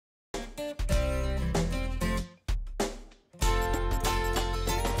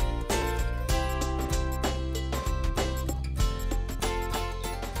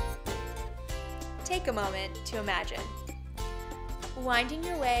Take a moment to imagine. Winding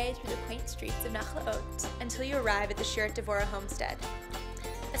your way through the quaint streets of Nachlaot until you arrive at the Shirat Devorah homestead.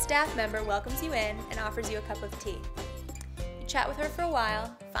 A staff member welcomes you in and offers you a cup of tea. You chat with her for a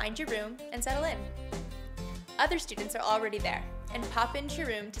while, find your room, and settle in. Other students are already there and pop into your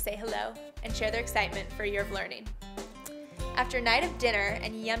room to say hello and share their excitement for a year of learning. After a night of dinner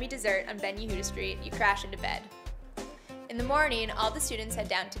and yummy dessert on Ben Yehuda Street, you crash into bed. In the morning, all the students head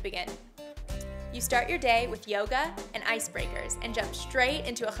down to begin. You start your day with yoga and icebreakers and jump straight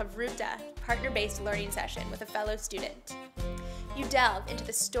into a chavruta, partner-based learning session with a fellow student. You delve into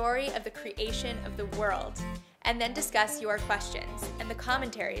the story of the creation of the world and then discuss your questions and the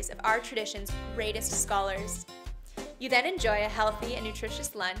commentaries of our tradition's greatest scholars. You then enjoy a healthy and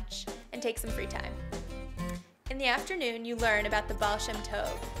nutritious lunch and take some free time. In the afternoon, you learn about the Baal Shem Tov,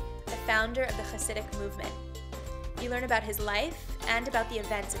 the founder of the Hasidic movement. You learn about his life and about the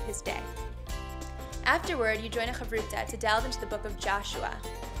events of his day. Afterward, you join a chavruta to delve into the book of Joshua,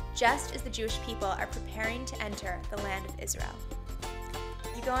 just as the Jewish people are preparing to enter the land of Israel.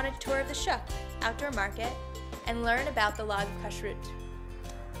 You go on a tour of the shuk, outdoor market, and learn about the laws of kashrut,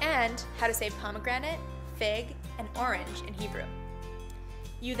 and how to say pomegranate, fig, and orange in Hebrew.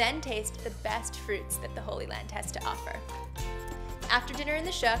 You then taste the best fruits that the Holy Land has to offer. After dinner in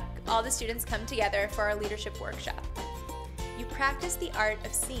the shuk, all the students come together for our leadership workshop. You practice the art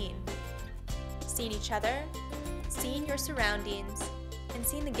of seeing each other, seeing your surroundings, and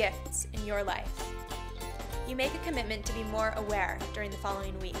seeing the gifts in your life. You make a commitment to be more aware during the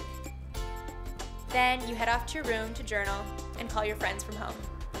following week. Then you head off to your room to journal and call your friends from home.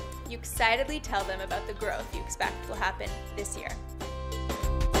 You excitedly tell them about the growth you expect will happen this year.